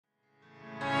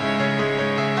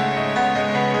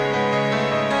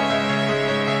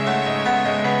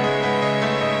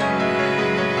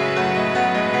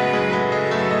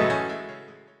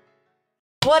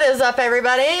is up,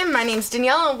 everybody? My name's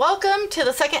Danielle, and welcome to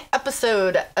the second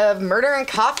episode of Murder and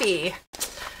Coffee.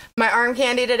 My arm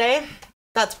candy today,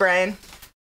 that's Brian.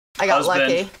 I got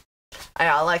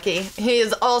lucky. He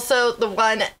is also the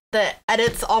one that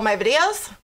edits all my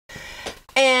videos.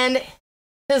 And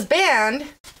his band,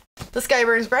 The Sky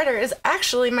Burns Brighter, is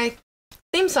actually my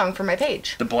theme song for my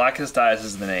page. The Blackest Eyes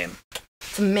is the name.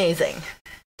 It's amazing.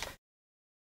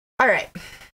 All right.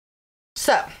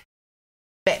 So,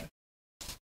 babe.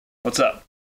 What's up?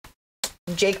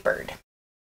 Jake Bird.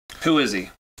 Who is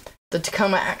he? The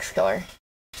Tacoma Axe Killer.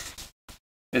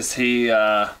 Is he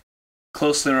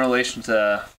closely in relation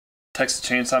to Texas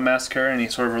Chainsaw Massacre? Any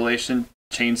sort of relation?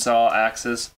 Chainsaw,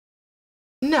 axes?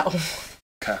 No.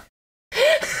 Okay.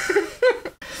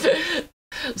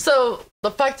 So,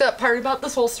 the fucked up part about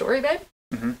this whole story,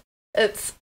 babe,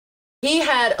 it's he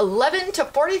had 11 to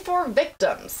 44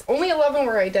 victims. Only 11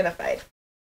 were identified.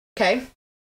 Okay?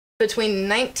 Between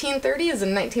 1930s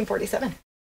and 1947.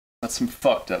 That's some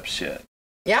fucked up shit.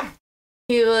 Yeah.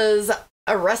 He was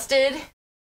arrested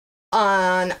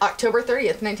on October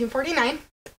 30th, 1949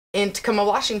 in Tacoma,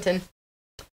 Washington.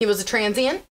 He was a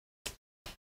transient.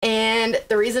 And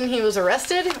the reason he was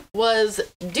arrested was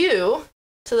due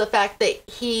to the fact that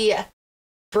he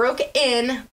broke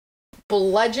in,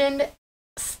 bludgeoned,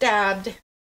 stabbed,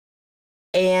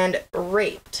 and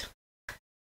raped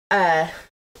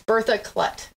Bertha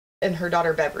Klett and her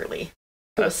daughter Beverly,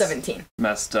 who was 17.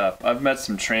 Messed up. I've met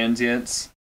some transients.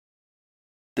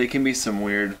 They can be some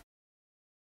weird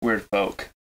folk.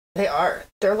 They are.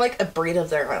 They're like a breed of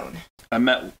their own. I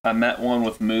met one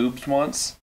with moobs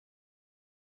once.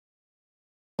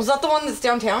 Was that the one that's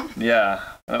downtown? Yeah.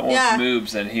 I met one with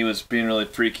moobs, and he was being really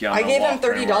freaky on I the gave walk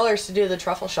him $30 to do the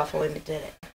truffle shuffle, and he did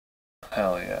it.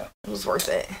 Hell yeah. It was worth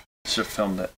it. Should have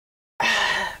filmed it.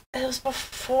 It was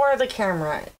before the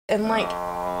camera, and like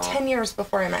 10 years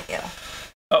before I met you.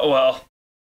 Oh, well.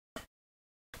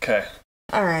 Okay.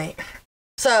 All right.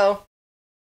 So,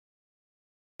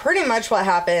 pretty much what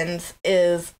happens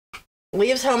is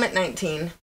leaves home at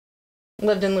 19,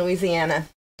 lived in Louisiana,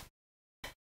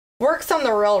 works on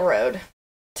the railroad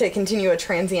to continue a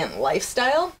transient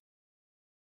lifestyle.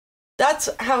 That's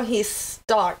how he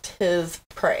stalked his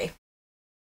prey.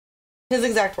 His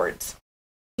exact words.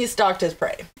 He stalked his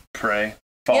prey. Prey.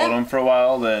 Followed him for a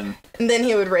while, then... And then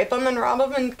he would rape him and rob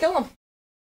him and kill him.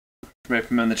 Rape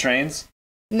him in the trains?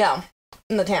 No.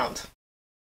 In the towns.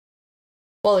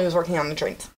 While he was working on the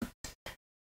trains.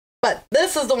 But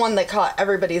this is the one that caught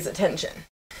everybody's attention.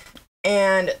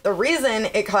 And the reason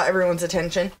it caught everyone's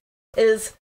attention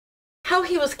is how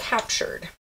he was captured.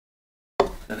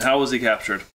 And how was he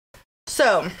captured?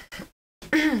 So,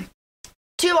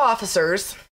 two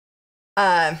officers,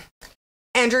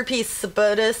 Andrew P.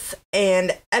 Sabotis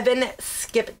and Evan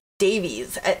Skip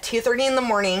Davies, at 2:30 in the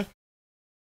morning,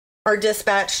 are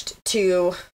dispatched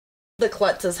to the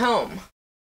Kletts' home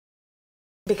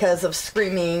because of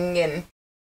screaming and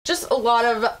just a lot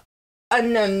of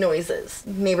unknown noises.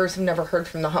 Neighbors have never heard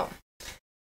from the home.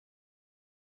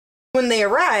 When they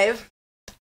arrive,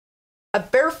 a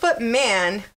barefoot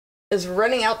man is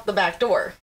running out the back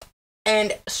door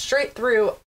and straight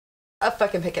through a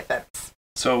fucking picket fence.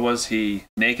 So was he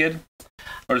naked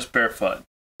or just barefoot?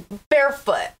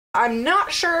 Barefoot. I'm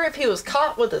not sure if he was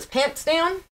caught with his pants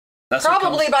down.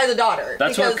 Probably by the daughter.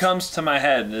 That's what comes to my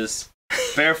head is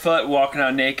barefoot, walking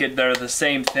out naked. They're the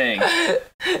same thing.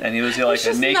 And he was like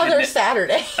a naked another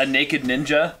Saturday. A naked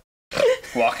ninja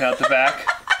walking out the back.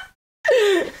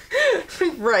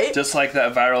 Right. Just like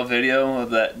that viral video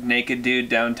of that naked dude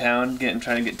downtown trying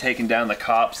to get taken down. The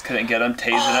cops couldn't get him,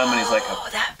 tasing him, and he's like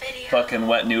that video. Fucking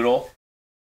wet noodle.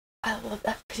 I love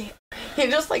that video. He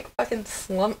just like fucking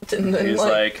slumped and then he's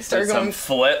like started did some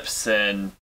flips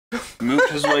and moved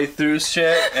his way through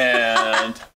shit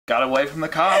and got away from the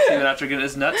cops even after getting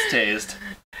his nuts tased.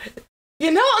 You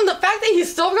know, and the fact that he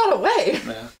still got away.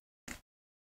 Yeah.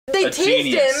 They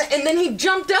tased him and then he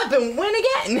jumped up and went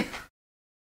again.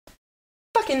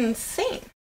 Fucking insane.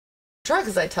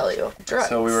 Drugs, I tell you. Drugs.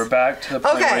 So we were back to the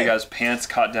point where he got his pants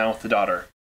caught down with the daughter.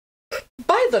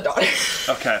 By the daughter.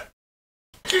 Okay.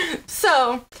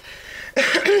 So,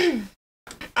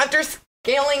 after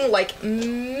scaling like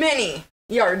many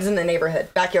yards in the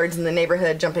neighborhood, backyards in the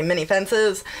neighborhood, jumping many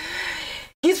fences,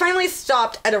 he's finally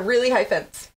stopped at a really high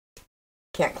fence.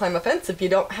 Can't climb a fence if you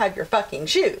don't have your fucking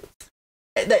shoes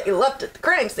that you left at the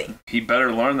crime scene. He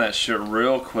better learn that shit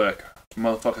real quick.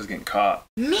 Motherfucker's getting caught.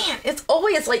 Man, it's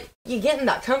always like you get in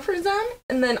that comfort zone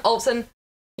and then all of a sudden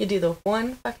you do the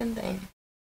one fucking thing.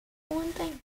 One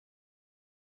thing.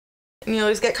 And you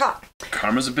always get caught.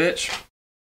 Karma's a bitch.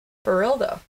 For real,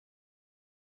 though.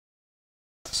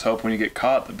 Just hope when you get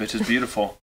caught, the bitch is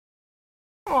beautiful.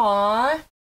 Aww.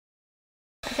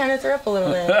 I kind of threw up a little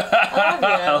bit.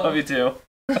 I love you too.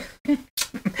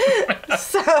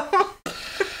 So,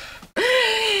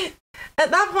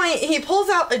 at that point, he pulls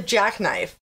out a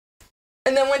jackknife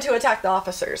and then went to attack the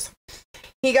officers.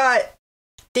 He got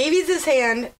Davies'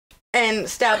 hand and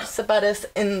stabbed Sabattis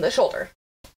in the shoulder.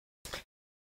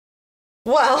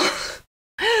 Well,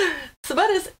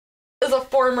 Sabattis is a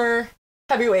former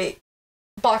heavyweight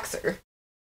boxer.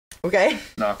 Okay?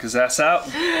 Knock his ass out.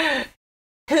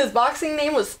 His boxing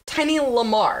name was Tenny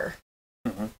Lamar.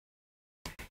 Mm-hmm.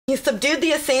 He subdued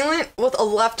the assailant with a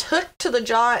left hook to the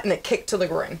jaw and a kick to the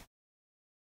groin.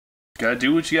 Gotta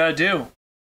do what you gotta do.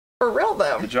 For real,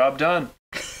 though. The job done.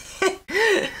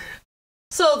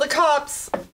 So the cops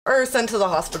are sent to the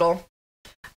hospital.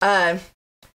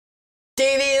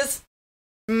 Davies,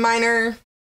 minor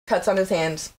cuts on his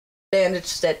hands,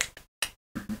 bandaged it,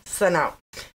 sent out.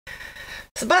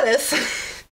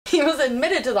 Sabattis, he was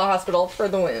admitted to the hospital for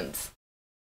the wounds.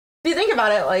 If you think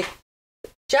about it, like,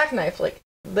 jackknife, like,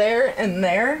 there and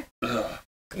there, Ugh,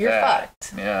 you're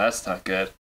fucked. Yeah, that's not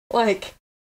good. Like,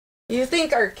 you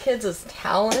think our kids'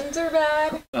 talons are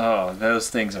bad? Oh, those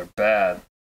things are bad.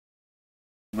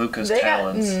 Luca's they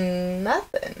talons. got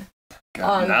nothing.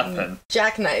 Got nothing.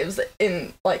 Jackknives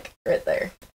in, like, right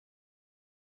there.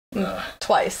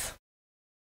 Twice.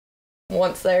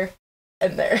 Once there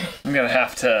and there. I'm gonna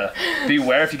have to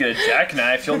beware if you get a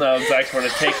jackknife. You'll know exactly where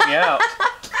to take me out.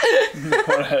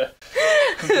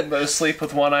 I'm gonna sleep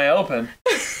with one eye open.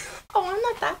 Oh, I'm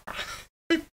not that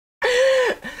bad.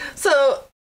 So,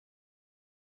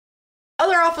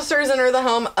 other officers enter the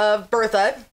home of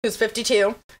Bertha, who's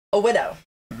 52, a widow.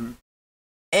 Mm-hmm.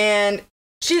 And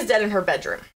she's dead in her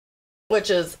bedroom, which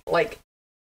is like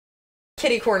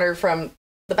kitty corner from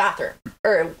the bathroom,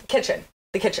 or kitchen,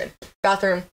 the kitchen,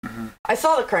 bathroom. Mm-hmm. I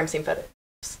saw the crime scene photos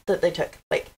that they took.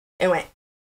 Like, it went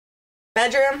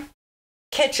bedroom,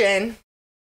 kitchen,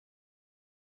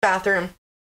 bathroom,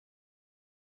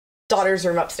 daughter's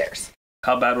room upstairs.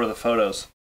 How bad were the photos?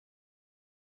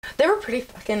 They were pretty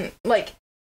fucking, like,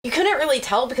 you couldn't really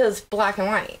tell because black and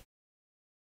white.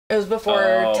 It was before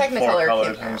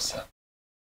Technicolor came out.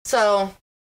 So,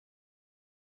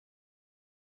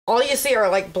 all you see are,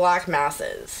 like, black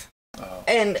masses. Oh.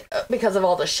 And because of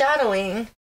all the shadowing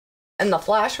and the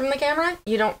flash from the camera,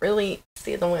 you don't really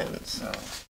see the wounds. Oh.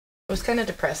 It was kind of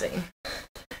depressing.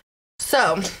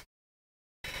 So,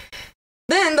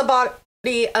 then the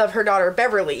body of her daughter,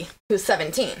 Beverly, who's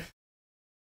 17,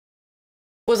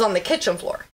 was on the kitchen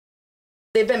floor.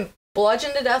 They've been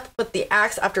bludgeoned to death with the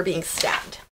axe after being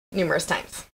stabbed numerous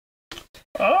times.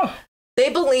 Oh. They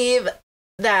believe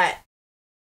that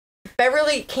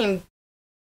Beverly came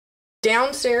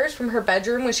downstairs from her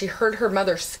bedroom when she heard her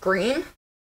mother scream,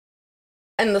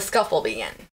 and the scuffle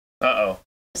began. Uh-oh.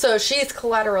 So she's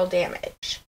collateral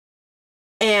damage.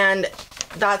 And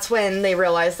that's when they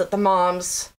realized that the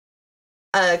mom's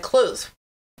clothes,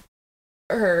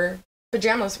 her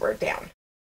pajamas were down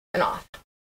and off.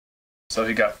 So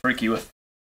he got a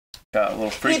little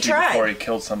freaky before he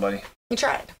killed somebody. He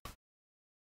tried.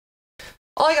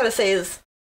 All I gotta say is,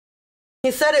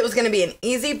 he said it was gonna be an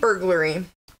easy burglary,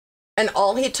 and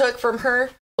all he took from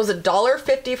her was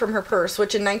 $1.50 from her purse,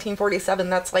 which in 1947,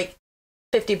 that's like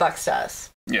 $50 to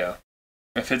us. Yeah.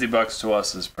 And $50 to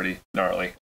us is pretty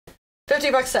gnarly.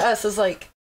 $50 to us is like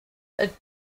a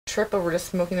trip over to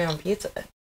Smoky Mountain Pizza.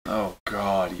 Oh,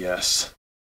 God, yes.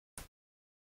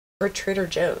 Or Trader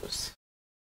Joe's.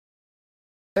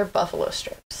 They're buffalo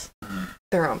strips.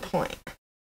 They're on point.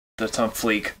 That's on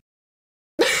fleek.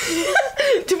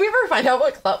 Did we ever find out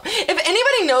what clout? If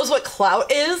anybody knows what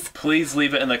clout is, please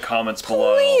leave it in the comments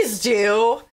below. Please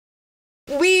do.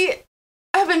 We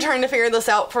have been trying to figure this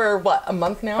out for what, a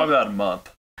month now? Probably about a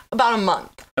month. About a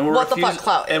month. And what the fuck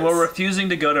clout is? And we're refusing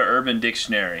to go to Urban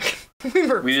Dictionary.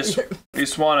 we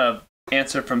just want to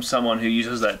answer from someone who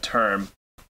uses that term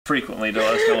frequently to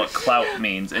let us know what clout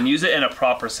means and use it in a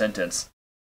proper sentence.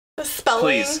 The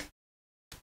spelling. Please.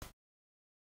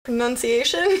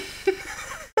 Pronunciation.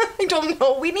 I don't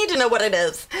know. We need to know what it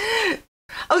is.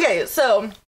 Okay, so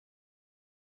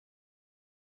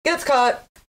gets caught,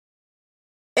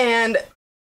 and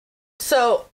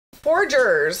so 4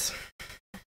 jurors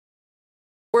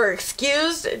were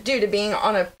excused due to being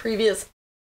on a previous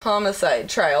homicide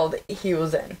trial that he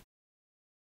was in.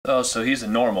 Oh, so he's a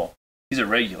normal. He's a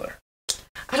regular.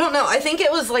 I don't know. I think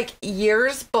it was like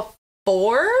years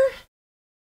before.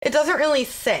 It doesn't really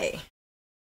say.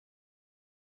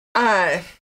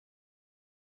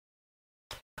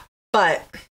 But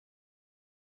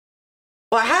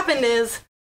what happened is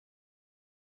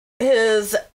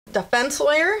his defense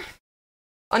lawyer,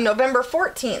 on November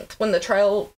 14th, when the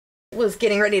trial was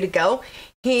getting ready to go,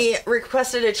 he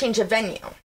requested a change of venue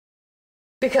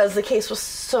because the case was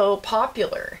so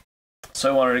popular.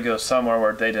 So he wanted to go somewhere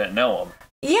where they didn't know him.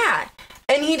 Yeah,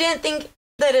 and he didn't think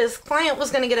that his client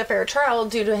was going to get a fair trial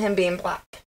due to him being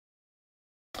black.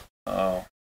 Oh.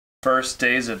 First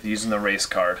days of using the race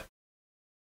card.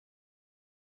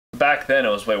 Back then, it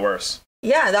was way worse.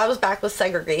 Yeah, that was back with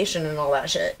segregation and all that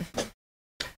shit.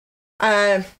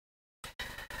 And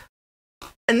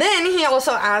then he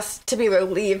also asked to be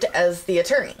relieved as the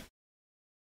attorney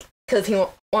because he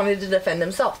wanted to defend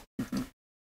himself. Mm-hmm.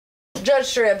 Judge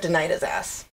straight up denied his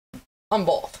ass on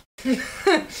both.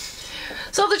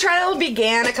 So the trial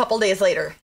began a couple days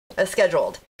later, as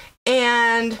scheduled.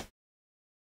 And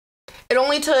it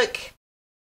only took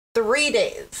 3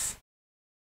 days.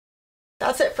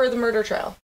 That's it for the murder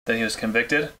trial. Then he was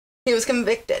convicted? He was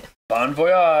convicted. Bon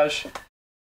voyage.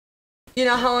 You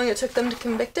know how long it took them to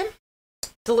convict him?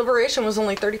 Deliberation was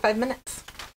only 35 minutes.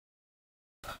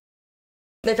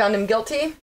 They found him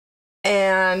guilty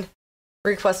and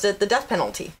requested the death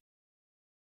penalty.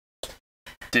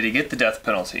 Did he get the death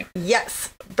penalty?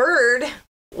 Yes. Byrd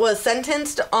was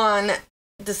sentenced on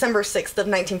December 6th of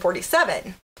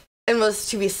 1947 and was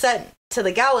to be sent to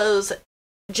the gallows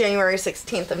January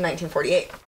 16th of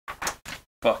 1948.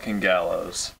 Fucking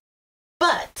gallows.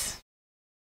 But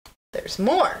there's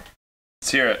more.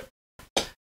 Let's hear it.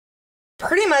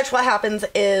 Pretty much what happens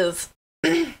is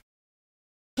he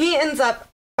ends up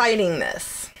fighting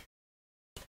this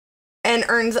and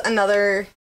earns another,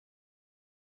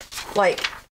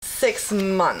 6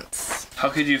 months. How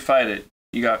could you fight it?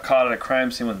 You got caught at a crime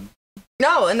scene with...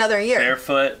 No, another year.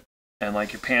 Barefoot and,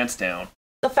 your pants down.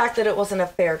 The fact that it wasn't a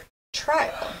fair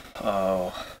trial.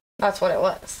 Oh. That's what it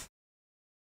was.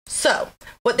 So,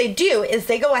 what they do is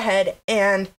they go ahead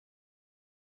and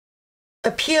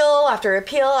appeal after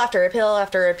appeal after appeal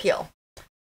after appeal.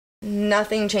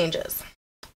 Nothing changes.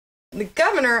 The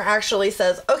governor actually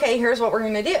says, okay, here's what we're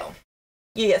going to do.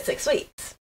 You get 6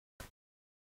 weeks.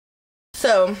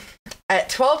 So, at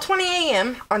 12:20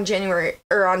 a.m. on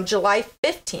July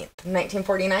 15th,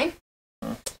 1949,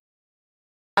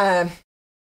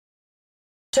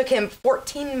 took him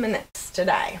 14 minutes to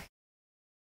die.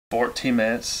 14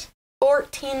 minutes?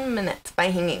 14 minutes by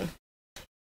hanging.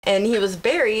 And he was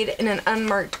buried in an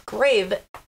unmarked grave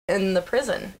in the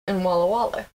prison in Walla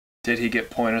Walla. Did he get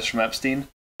pointers from Epstein?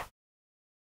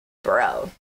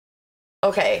 Bro.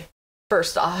 Okay,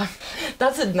 first off,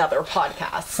 that's another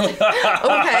podcast.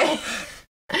 Okay.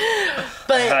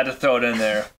 But I had to throw it in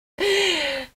there.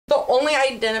 The only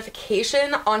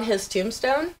identification on his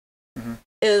tombstone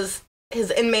is his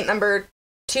inmate number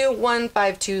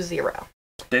 21520.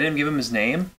 They didn't give him his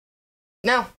name?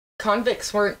 No,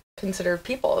 convicts weren't considered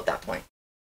people at that point.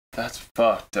 That's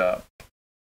fucked up.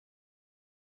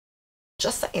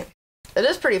 Just saying. It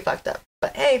is pretty fucked up.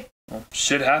 But hey. Well,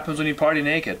 shit happens when you party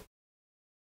naked.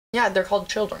 Yeah, they're called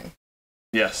children.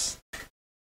 Yes.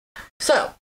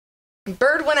 So,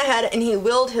 Byrd went ahead and he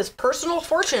willed his personal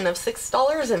fortune of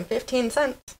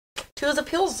 $6.15 to his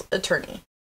appeals attorney,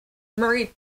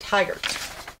 Murray Taggart.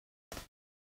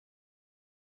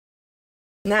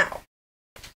 Now,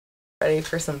 ready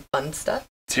for some fun stuff?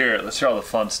 Let's hear it. Let's hear all the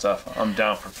fun stuff. I'm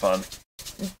down for fun.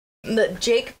 The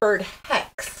Jake Byrd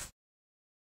hex.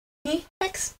 He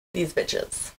hexed these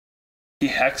bitches. He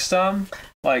hexed them?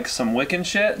 Like some Wiccan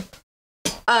shit?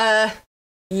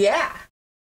 Yeah.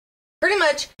 Pretty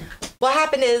much what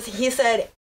happened is he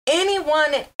said,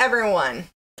 anyone and everyone.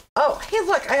 Oh, hey,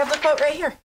 look, I have the quote right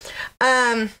here.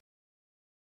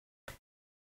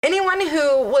 Anyone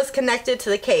who was connected to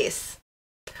the case,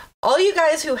 all you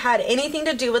guys who had anything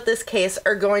to do with this case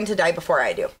are going to die before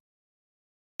I do.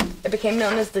 It became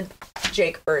known as the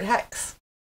Jake Byrd hex.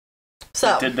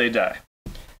 So, did they die?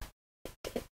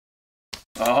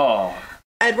 Oh.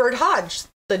 Edward Hodge,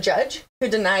 the judge who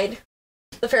denied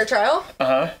the fair trial,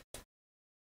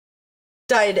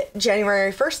 died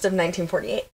January 1st of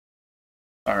 1948.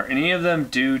 Are any of them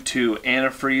due to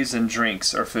antifreeze and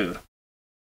drinks or food?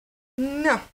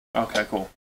 No. Okay,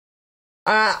 cool.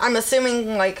 I'm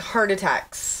assuming heart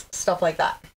attacks, stuff like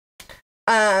that.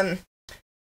 Then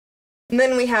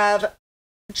we have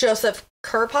Joseph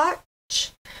Kirpach,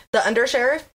 the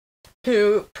undersheriff,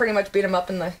 who pretty much beat him up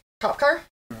in the cop car.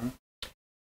 Mm-hmm.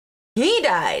 He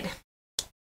died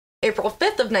April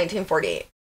 5th of 1948.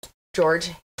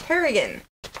 George Harrigan,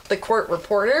 the court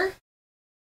reporter,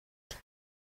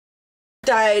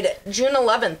 died June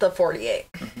 11th of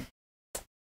 48. Mm-hmm.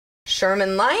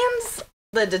 Sherman Lyons,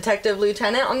 the detective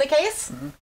lieutenant on the case,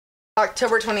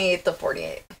 October 28th of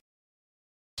 48.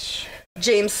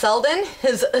 James Selden,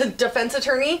 his defense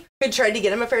attorney, who tried to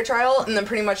get him a fair trial and then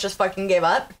pretty much just fucking gave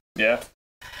up. Yeah.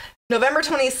 November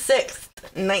 26th,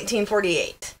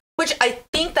 1948, which I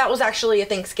think that was actually a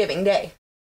Thanksgiving day,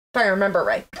 if I remember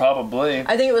right. Probably.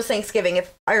 I think it was Thanksgiving,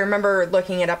 if I remember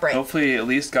looking it up right. Hopefully he at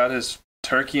least got his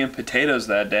turkey and potatoes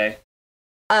that day.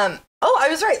 Oh, I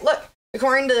was right. Look,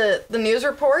 according to the news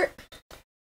report,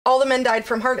 all the men died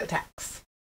from heart attacks.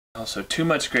 Also, too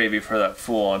much gravy for that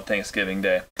fool on Thanksgiving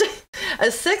Day. A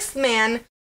sixth man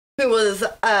who was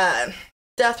a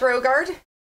death row guard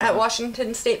at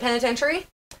Washington State Penitentiary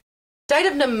died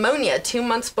of pneumonia 2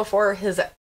 months before his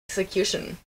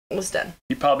execution was done.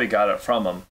 He probably got it from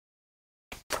him.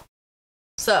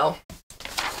 So,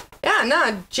 yeah,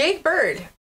 no, Jake Bird.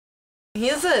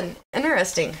 He's an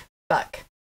interesting buck.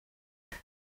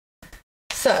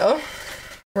 So,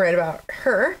 right about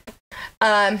her.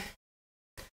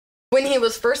 When he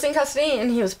was first in custody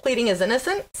and he was pleading his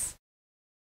innocence,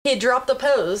 he dropped the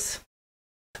pose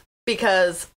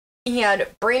because he had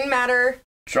brain matter,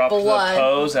 dropped blood. The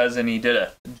pose as in he did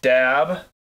a dab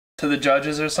to the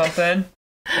judges or something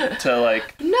to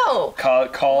like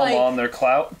call like, them on their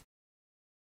clout.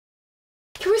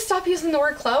 Can we stop using the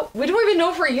word clout? We don't even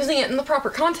know if we're using it in the proper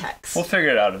context. We'll figure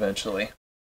it out eventually.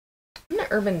 I'm an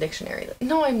Urban Dictionary.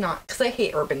 No, I'm not, because I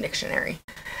hate Urban Dictionary.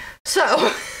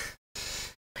 So,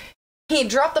 he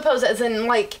dropped the pose as in,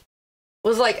 like,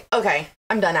 was like, okay,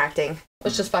 I'm done acting.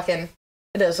 Let's just fucking,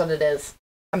 it is what it is.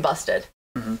 I'm busted.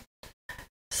 Mm-hmm.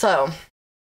 So,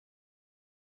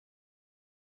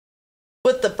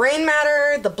 with the brain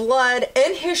matter, the blood,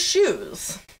 and his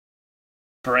shoes.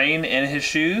 Brain in his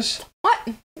shoes? What?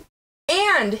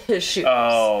 And his shoes.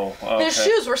 Oh, okay. His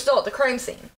shoes were still at the crime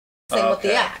scene. Same with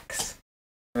the axe.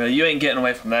 Well, you ain't getting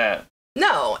away from that.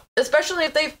 No, especially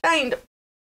if they find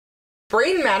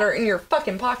brain matter in your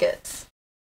fucking pockets.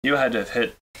 You had to have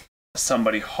hit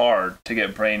somebody hard to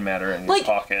get brain matter in your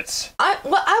pockets. What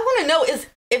I want to know is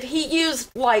if he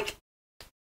used, like,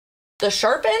 the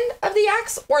sharp end of the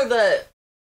axe or the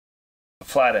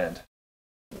flat end.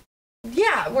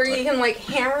 Yeah, where you can, like,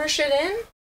 hammer shit in.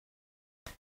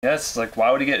 Yes, like,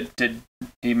 why would he did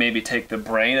he maybe take the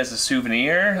brain as a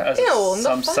souvenir? As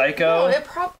some No, psycho?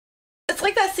 it's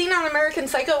like that scene on American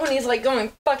Psycho when he's, like,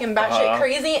 going fucking batshit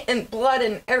crazy and blood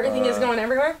and everything is going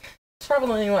everywhere. It's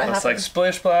probably what happened. It's like,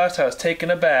 splish splash, I was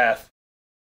taking a bath.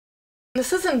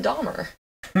 This isn't Dahmer.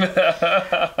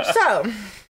 So,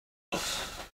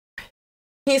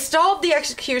 he stalled the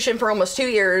execution for almost 2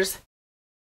 years,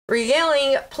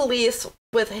 regaling police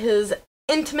with his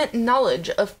intimate knowledge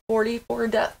of 44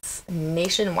 deaths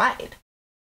nationwide.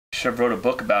 Should have wrote a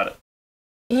book about it.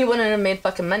 He wouldn't have made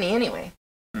fucking money anyway.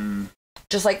 Mm.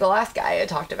 Just like the last guy I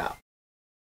talked about.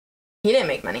 He didn't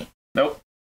make money. Nope.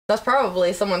 That's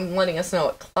probably someone letting us know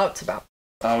what clout's about.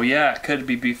 Oh yeah, could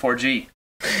be B4G.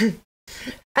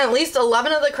 At least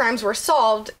 11 of the crimes were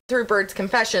solved through Bird's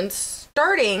confessions,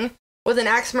 starting with an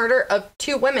axe murder of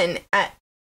 2 women at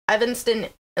Evanston,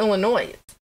 Illinois.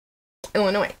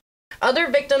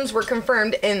 Other victims were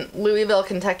confirmed in Louisville,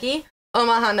 Kentucky,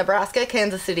 Omaha, Nebraska,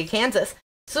 Kansas City, Kansas,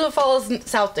 Sioux Falls,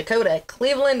 South Dakota,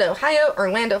 Cleveland, Ohio,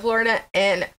 Orlando, Florida,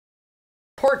 and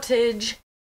Portage,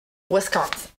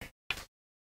 Wisconsin.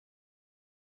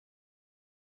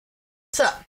 So,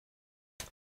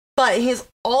 but he's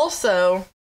also,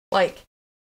 like,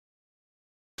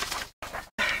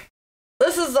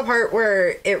 this is the part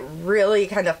where it really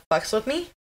kind of fucks with me,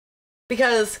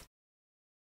 because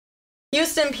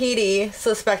Houston PD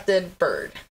suspected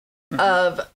Bird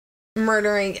of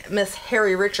murdering Miss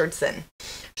Harry Richardson.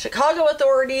 Chicago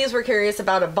authorities were curious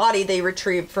about a body they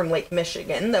retrieved from Lake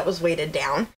Michigan that was weighted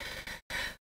down.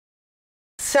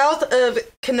 South of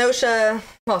Kenosha,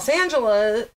 Los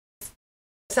Angeles,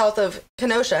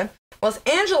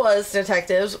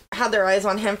 detectives had their eyes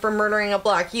on him for murdering a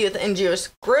black youth and Jewish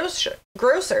grocer.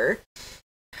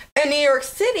 And New York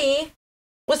City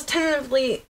was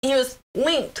tentatively, he was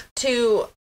linked to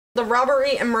the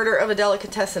robbery and murder of a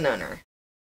delicatessen owner.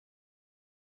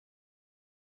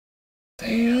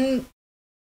 Damn.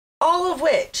 All of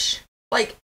which,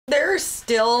 like, there are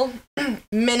still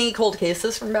many cold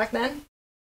cases from back then.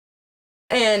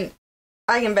 And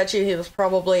I can bet you he was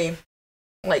probably,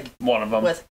 like, one of them.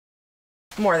 With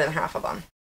more than half of them.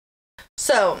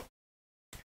 So,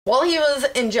 while he was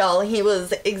in jail, he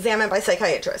was examined by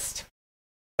psychiatrists.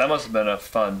 That must have been a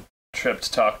fun trip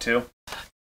to talk to.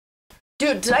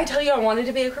 Dude, did I tell you I wanted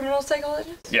to be a criminal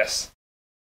psychologist? Yes.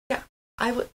 Yeah.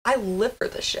 I live for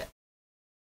this shit.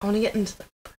 I want to get into the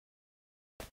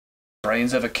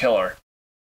brains of a killer.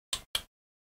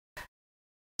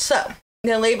 So,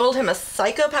 they labeled him a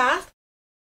psychopath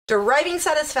deriving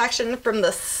satisfaction from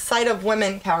the sight of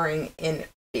women cowering in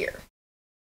fear.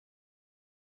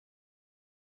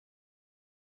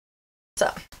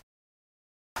 So,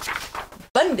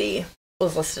 Bundy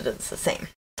was listed as the same,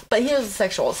 but he was a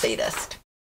sexual sadist.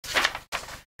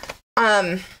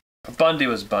 Bundy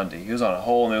was Bundy. He was on a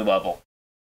whole new level.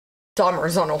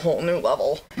 Dahmer's on a whole new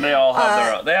level. They all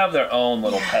have their own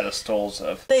little pedestals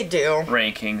of they do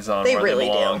rankings on they where really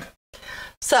they belong. do.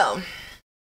 So,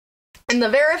 in the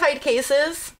verified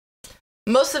cases,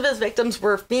 most of his victims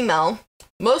were female,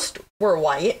 most were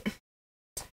white,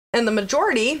 and the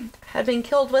majority had been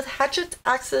killed with hatchets,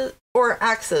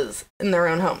 axes in their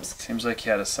own homes. Seems like he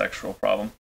had a sexual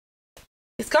problem.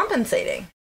 He's compensating.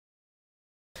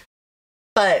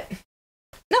 But,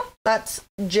 no, that's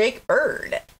Jake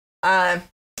Bird. I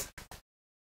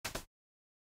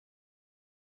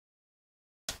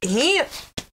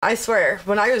swear,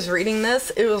 when I was reading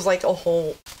this, it was like a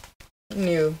whole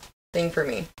new thing for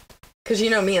me. Because you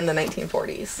know me in the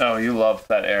 1940s. Oh, you loved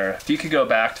that era. If you could go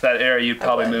back to that era, you'd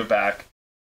probably move back.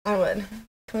 I would.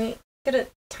 Can we get a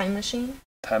time machine?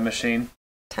 Time machine?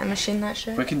 Time machine that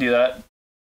shit? We can do that.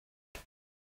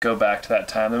 Go back to that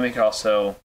time. Then we could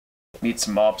also meet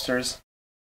some mobsters.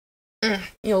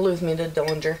 You'll lose me to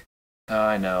Dillinger.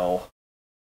 I know.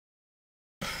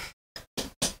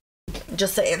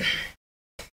 Just saying.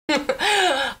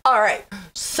 Alright,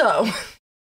 so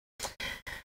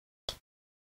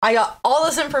I got all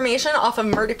this information off of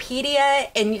Murderpedia,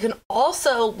 and you can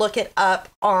also look it up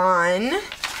on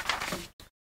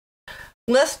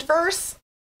Listverse,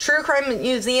 True Crime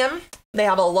Museum. They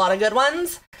have a lot of good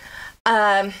ones.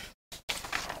 And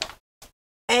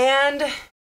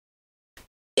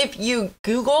if you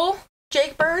Google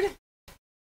Jake Bird,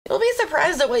 you'll be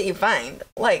surprised at what you find.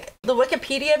 Like, the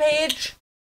Wikipedia page,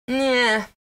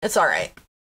 it's alright.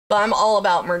 But I'm all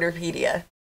about Murderpedia.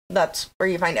 That's where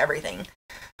you find everything.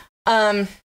 Once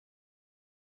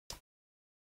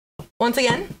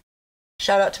again,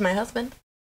 shout out to my husband.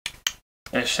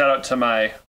 And shout out to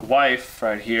my wife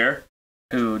right here,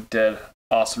 who did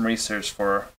awesome research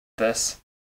for this.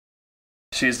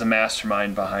 She's the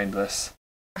mastermind behind this.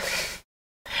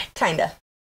 Kinda.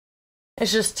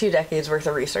 It's just 2 decades worth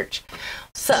of research.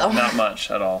 So not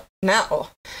much at all. No.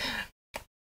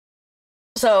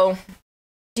 So,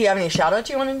 do you have any shout outs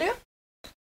you want to do?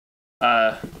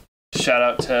 Shout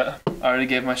out to, I already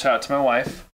gave my shout out to my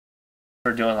wife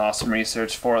for doing awesome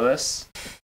research for this.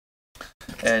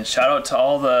 And shout out to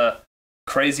all the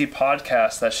crazy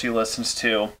podcasts that she listens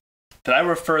to that I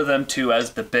refer them to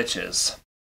as the bitches.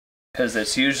 Because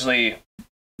it's usually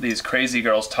these crazy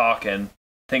girls talking.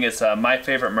 I think it's My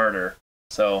Favorite Murder.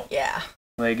 So yeah,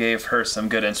 they gave her some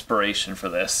good inspiration for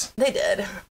this. They did.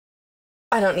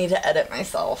 I don't need to edit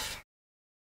myself.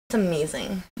 It's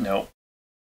amazing. Nope.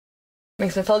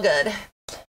 Makes me feel good.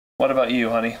 What about you,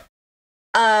 honey?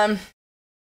 I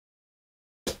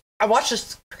watched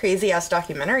this crazy ass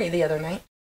documentary the other night.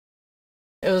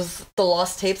 It was The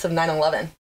Lost Tapes of 9/11.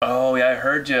 Oh yeah, I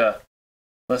heard you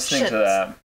listening to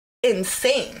that.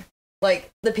 Insane.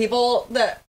 Like, the people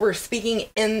that were speaking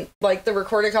in, like, the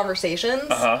recorded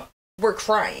conversations were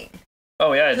crying.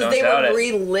 Oh yeah, because they were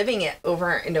reliving it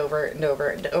over and over and over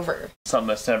and over. Something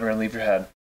that's never gonna leave your head.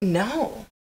 No.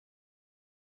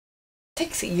 It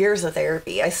takes years of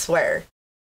therapy, I swear.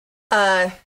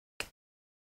 And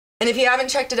if you haven't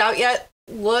checked it out yet,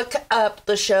 look up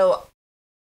the show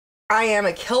I Am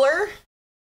a Killer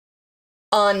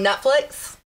on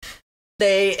Netflix.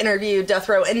 They interview death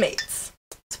row inmates.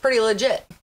 It's pretty legit.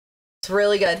 It's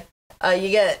really good. You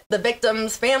get the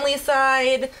victim's family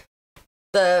side,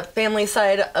 the family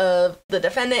side of the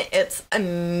defendant. It's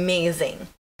amazing.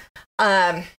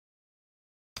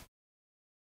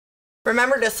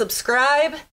 Remember to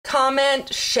subscribe,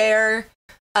 comment, share.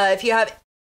 If you have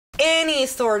any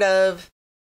sort of,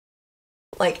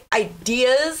 like,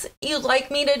 ideas you'd like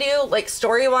me to do, like,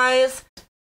 story-wise,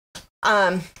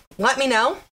 let me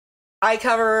know. I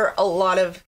cover a lot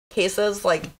of cases.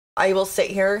 Like, I will sit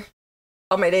here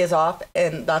on my days off,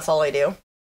 and that's all I do.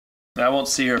 I won't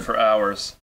see her for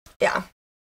hours. Yeah.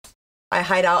 I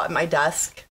hide out at my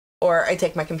desk, or I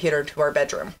take my computer to our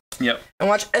bedroom. Yep. And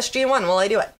watch SG1 while I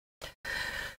do it.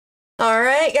 All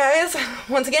right, guys.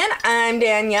 Once again, I'm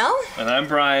Danielle. And I'm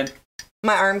Brian.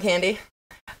 My arm candy.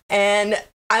 And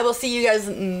I will see you guys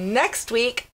next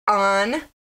week on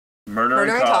Murder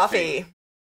and Coffee.